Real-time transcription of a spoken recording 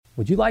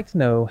Would you like to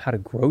know how to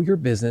grow your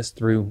business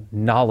through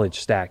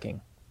knowledge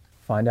stacking?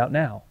 Find out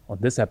now on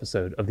this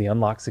episode of the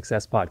Unlock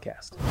Success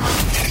Podcast.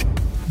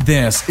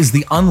 This is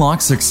the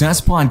Unlock Success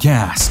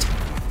Podcast.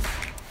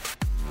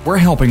 We're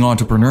helping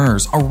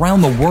entrepreneurs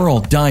around the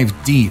world dive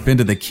deep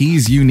into the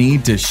keys you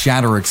need to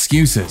shatter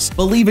excuses,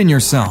 believe in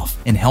yourself,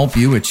 and help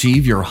you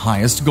achieve your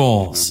highest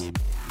goals.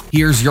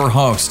 Here's your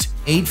host,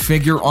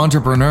 8-figure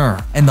entrepreneur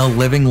and the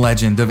living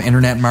legend of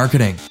internet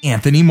marketing,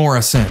 Anthony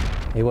Morrison.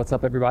 Hey, what's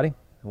up, everybody?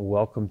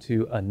 Welcome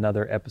to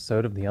another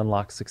episode of the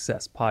Unlock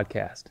Success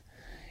Podcast.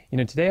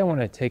 Today I want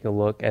to take a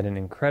look at an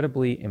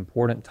incredibly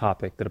important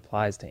topic that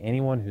applies to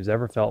anyone who's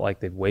ever felt like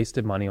they've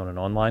wasted money on an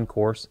online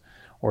course,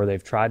 or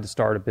they've tried to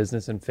start a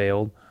business and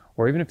failed,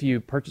 or even if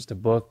you purchased a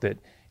book that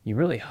you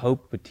really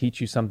hoped would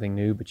teach you something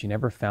new, but you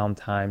never found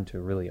time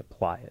to really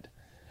apply it.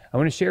 I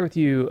want to share with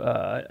you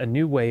a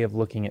new way of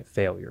looking at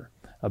failure,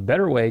 a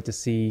better way to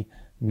see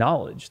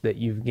knowledge that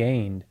you've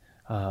gained,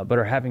 but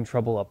are having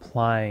trouble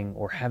applying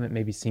or haven't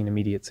maybe seen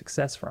immediate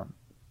success from.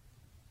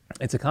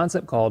 It's a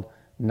concept called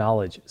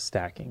knowledge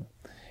stacking.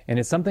 And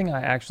it's something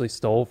I actually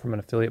stole from an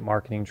affiliate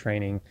marketing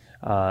training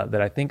that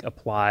I think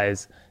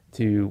applies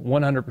to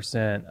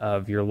 100%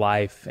 of your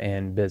life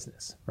and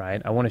business,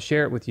 right? I want to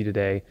share it with you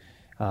today,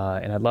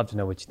 and I'd love to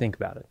know what you think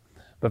about it.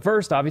 But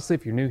first, obviously,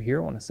 if you're new here,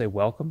 I want to say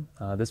welcome.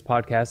 This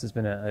podcast has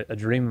been a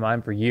dream of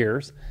mine for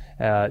years,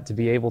 to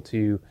be able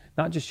to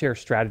not just share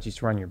strategies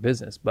to run your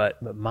business,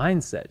 but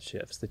mindset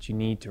shifts that you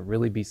need to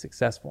really be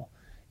successful.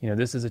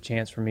 This is a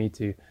chance for me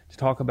to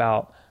talk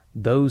about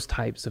those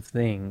types of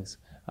things.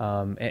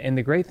 And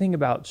the great thing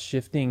about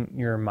shifting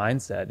your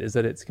mindset is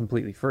that it's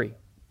completely free.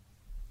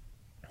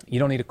 You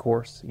don't need a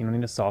course, you don't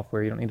need a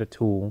software, you don't need a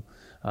tool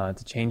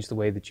to change the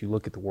way that you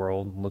look at the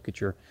world, look at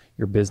your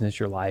business,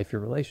 your life,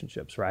 your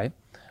relationships, right?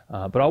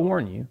 But I'll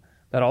warn you,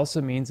 that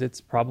also means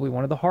it's probably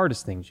one of the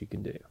hardest things you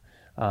can do.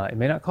 It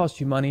may not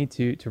cost you money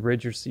to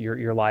rid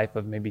your life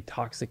of maybe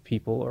toxic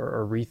people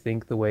or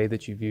rethink the way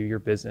that you view your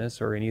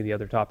business or any of the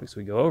other topics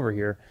we go over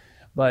here,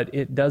 but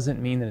it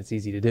doesn't mean that it's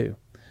easy to do.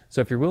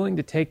 So if you're willing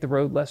to take the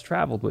road less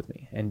traveled with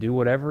me and do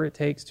whatever it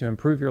takes to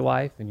improve your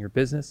life and your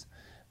business,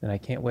 then I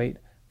can't wait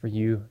for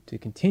you to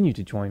continue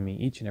to join me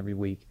each and every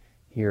week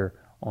here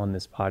on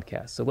this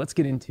podcast. So let's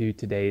get into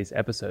today's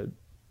episode.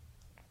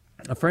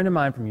 A friend of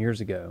mine from years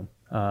ago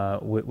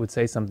would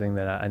say something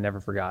that I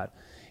never forgot.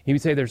 He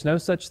would say, there's no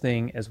such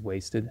thing as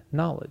wasted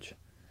knowledge.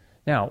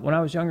 Now, when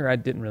I was younger, I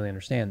didn't really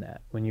understand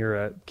that. When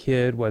you're a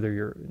kid, whether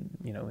you're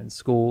in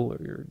school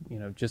or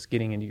you're just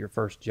getting into your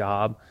first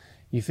job,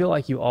 you feel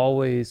like you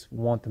always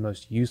want the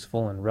most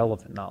useful and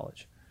relevant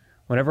knowledge.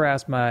 Whenever I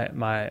ask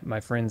my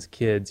friends'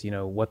 kids,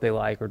 what they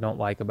like or don't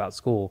like about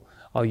school,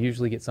 I'll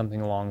usually get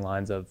something along the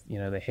lines of,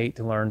 they hate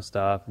to learn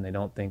stuff and they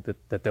don't think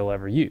that they'll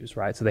ever use,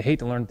 right? So they hate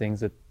to learn things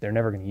that they're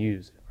never going to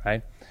use,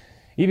 right?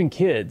 Even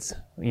kids,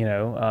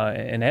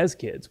 and as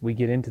kids, we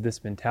get into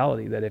this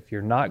mentality that if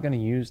you're not going to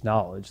use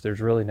knowledge,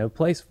 there's really no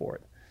place for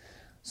it.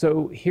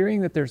 So hearing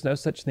that there's no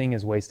such thing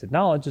as wasted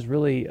knowledge is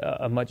really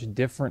a much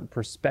different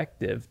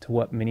perspective to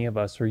what many of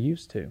us are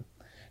used to.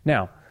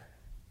 Now,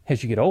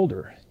 as you get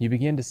older, you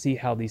begin to see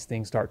how these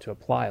things start to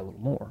apply a little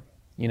more.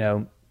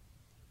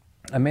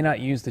 I may not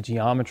use the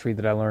geometry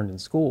that I learned in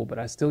school, but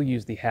I still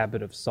use the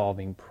habit of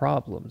solving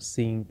problems,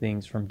 seeing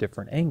things from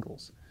different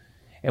angles.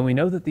 And we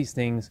know that these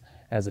things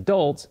as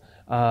adults,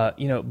 I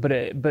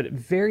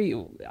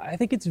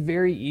think it's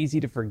very easy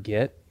to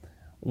forget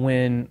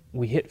when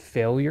we hit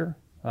failure,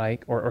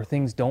 like, or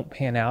things don't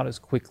pan out as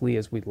quickly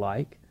as we'd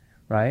like,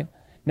 right?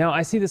 Now,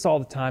 I see this all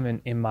the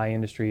time in my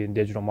industry in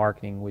digital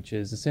marketing, which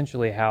is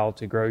essentially how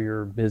to grow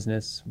your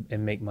business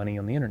and make money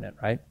on the internet,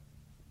 right?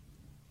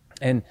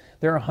 And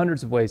there are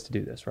hundreds of ways to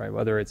do this, right?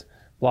 Whether it's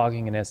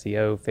blogging and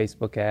SEO,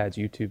 Facebook ads,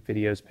 YouTube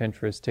videos,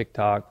 Pinterest,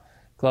 TikTok,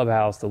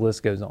 Clubhouse, the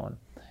list goes on.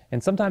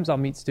 And sometimes I'll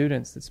meet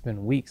students that spend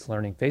weeks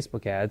learning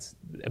Facebook ads,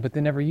 but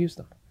they never use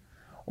them.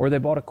 Or they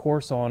bought a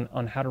course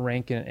on how to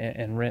rank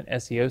and rent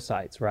SEO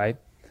sites, right?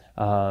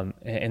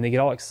 And they get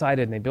all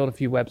excited and they build a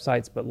few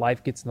websites, but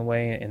life gets in the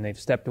way and they've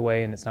stepped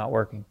away and it's not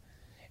working.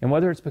 And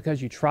whether it's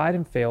because you tried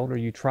and failed or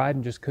you tried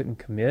and just couldn't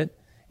commit,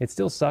 it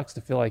still sucks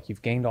to feel like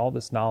you've gained all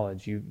this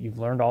knowledge, you've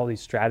learned all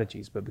these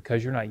strategies, but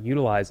because you're not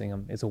utilizing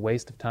them, it's a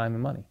waste of time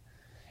and money.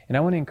 And I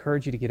want to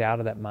encourage you to get out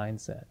of that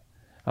mindset.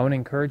 I want to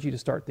encourage you to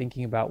start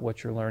thinking about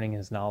what you're learning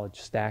as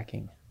knowledge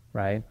stacking,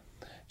 right?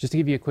 Just to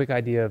give you a quick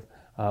idea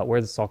of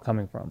where this is all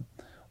coming from.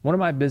 One of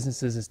my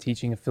businesses is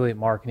teaching affiliate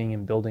marketing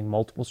and building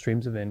multiple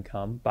streams of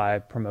income by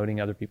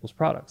promoting other people's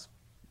products.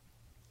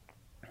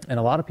 And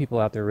a lot of people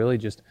out there really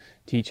just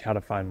teach how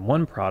to find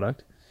one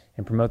product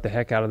and promote the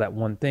heck out of that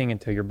one thing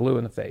until you're blue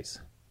in the face.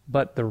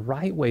 But the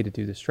right way to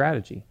do this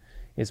strategy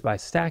is by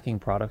stacking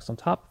products on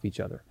top of each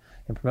other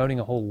and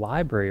promoting a whole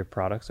library of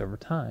products over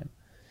time.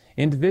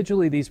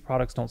 Individually, these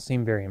products don't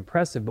seem very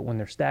impressive, but when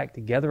they're stacked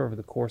together over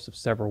the course of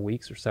several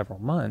weeks or several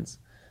months,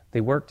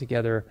 they work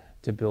together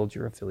to build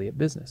your affiliate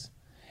business.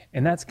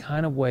 And that's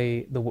kind of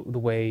the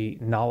way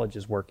knowledge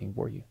is working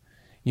for you.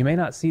 You may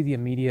not see the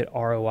immediate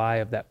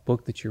ROI of that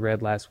book that you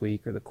read last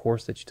week or the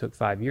course that you took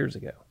 5 years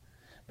ago,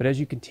 But as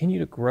you continue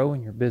to grow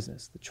in your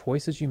business, the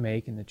choices you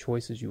make and the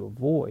choices you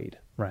avoid,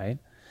 right,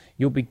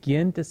 you'll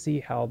begin to see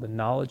how the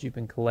knowledge you've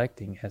been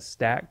collecting has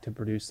stacked to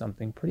produce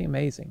something pretty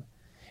amazing.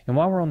 And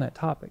while we're on that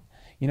topic,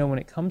 when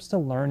it comes to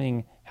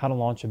learning how to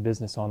launch a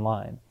business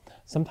online,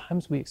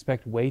 sometimes we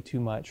expect way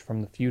too much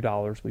from the few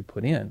dollars we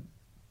put in.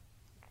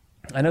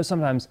 I know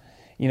sometimes,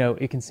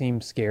 it can seem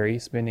scary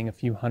spending a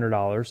few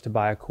 $100s to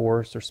buy a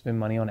course or spend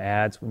money on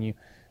ads when you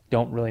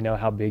don't really know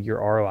how big your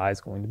ROI is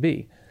going to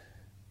be.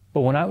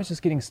 But when I was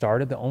just getting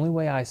started, the only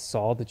way I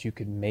saw that you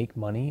could make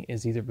money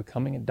is either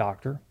becoming a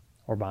doctor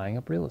or buying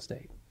up real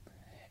estate.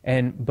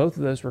 And both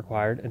of those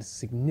required a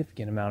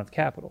significant amount of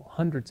capital,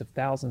 hundreds of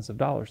thousands of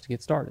dollars to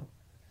get started.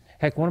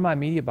 Heck, one of my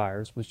media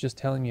buyers was just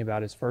telling me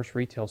about his first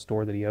retail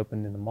store that he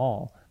opened in the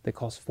mall that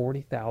cost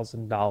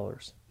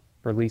 $40,000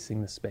 for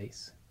leasing the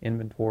space,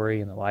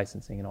 inventory and the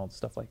licensing and all the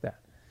stuff like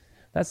that.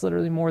 That's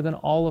literally more than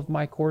all of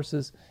my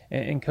courses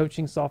and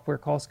coaching software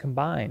costs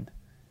combined.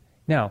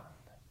 Now,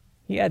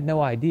 he had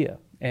no idea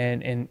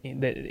and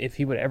that if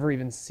he would ever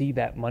even see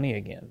that money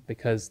again,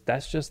 because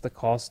that's just the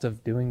cost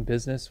of doing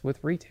business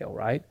with retail,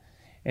 right?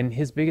 And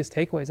his biggest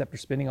takeaways after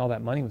spending all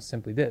that money was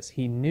simply this: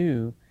 he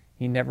knew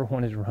he never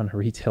wanted to run a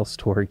retail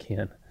store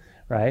again,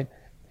 right?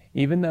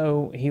 Even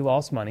though he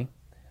lost money,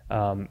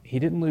 he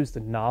didn't lose the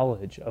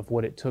knowledge of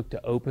what it took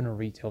to open a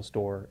retail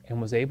store and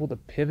was able to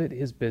pivot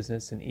his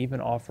business and even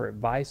offer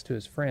advice to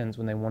his friends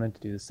when they wanted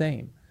to do the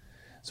same.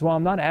 So while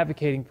I'm not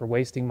advocating for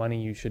wasting money,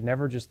 you should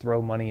never just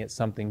throw money at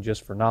something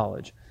just for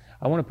knowledge.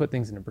 I want to put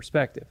things into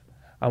perspective.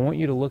 I want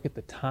you to look at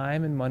the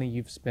time and money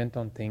you've spent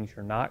on things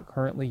you're not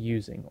currently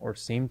using or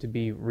seem to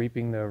be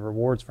reaping the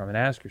rewards from, and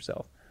ask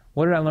yourself,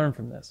 what did I learn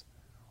from this?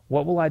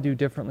 What will I do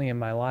differently in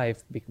my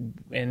life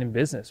and in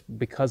business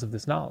because of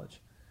this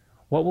knowledge?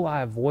 What will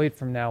I avoid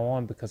from now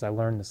on because I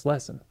learned this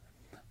lesson?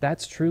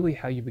 That's truly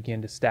how you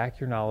begin to stack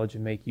your knowledge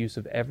and make use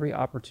of every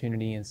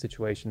opportunity and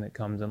situation that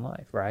comes in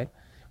life, right?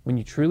 When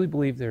you truly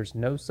believe there's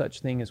no such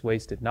thing as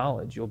wasted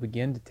knowledge, you'll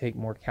begin to take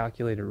more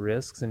calculated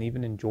risks and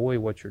even enjoy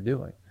what you're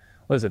doing.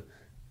 Listen,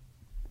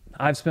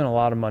 I've spent a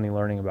lot of money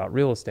learning about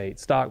real estate,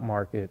 stock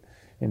market,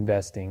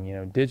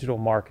 investing, digital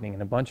marketing,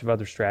 and a bunch of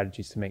other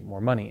strategies to make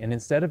more money. And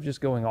instead of just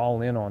going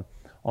all in on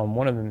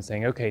one of them and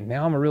saying, okay,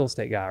 now I'm a real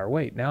estate guy, or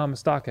wait, now I'm a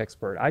stock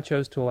expert, I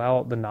chose to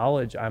allow the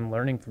knowledge I'm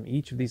learning from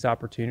each of these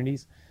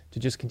opportunities to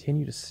just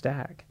continue to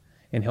stack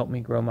and help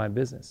me grow my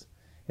business.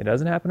 It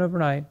doesn't happen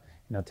overnight.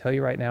 And I'll tell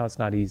you right now, it's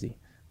not easy,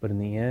 but in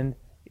the end,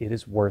 it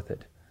is worth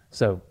it.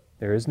 So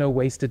there is no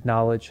wasted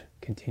knowledge.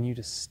 Continue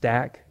to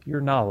stack your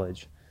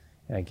knowledge,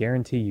 and I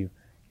guarantee you,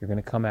 you're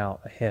going to come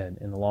out ahead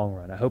in the long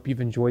run. I hope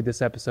you've enjoyed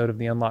this episode of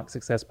the Unlock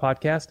Success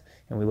Podcast,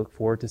 and we look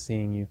forward to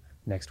seeing you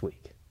next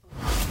week.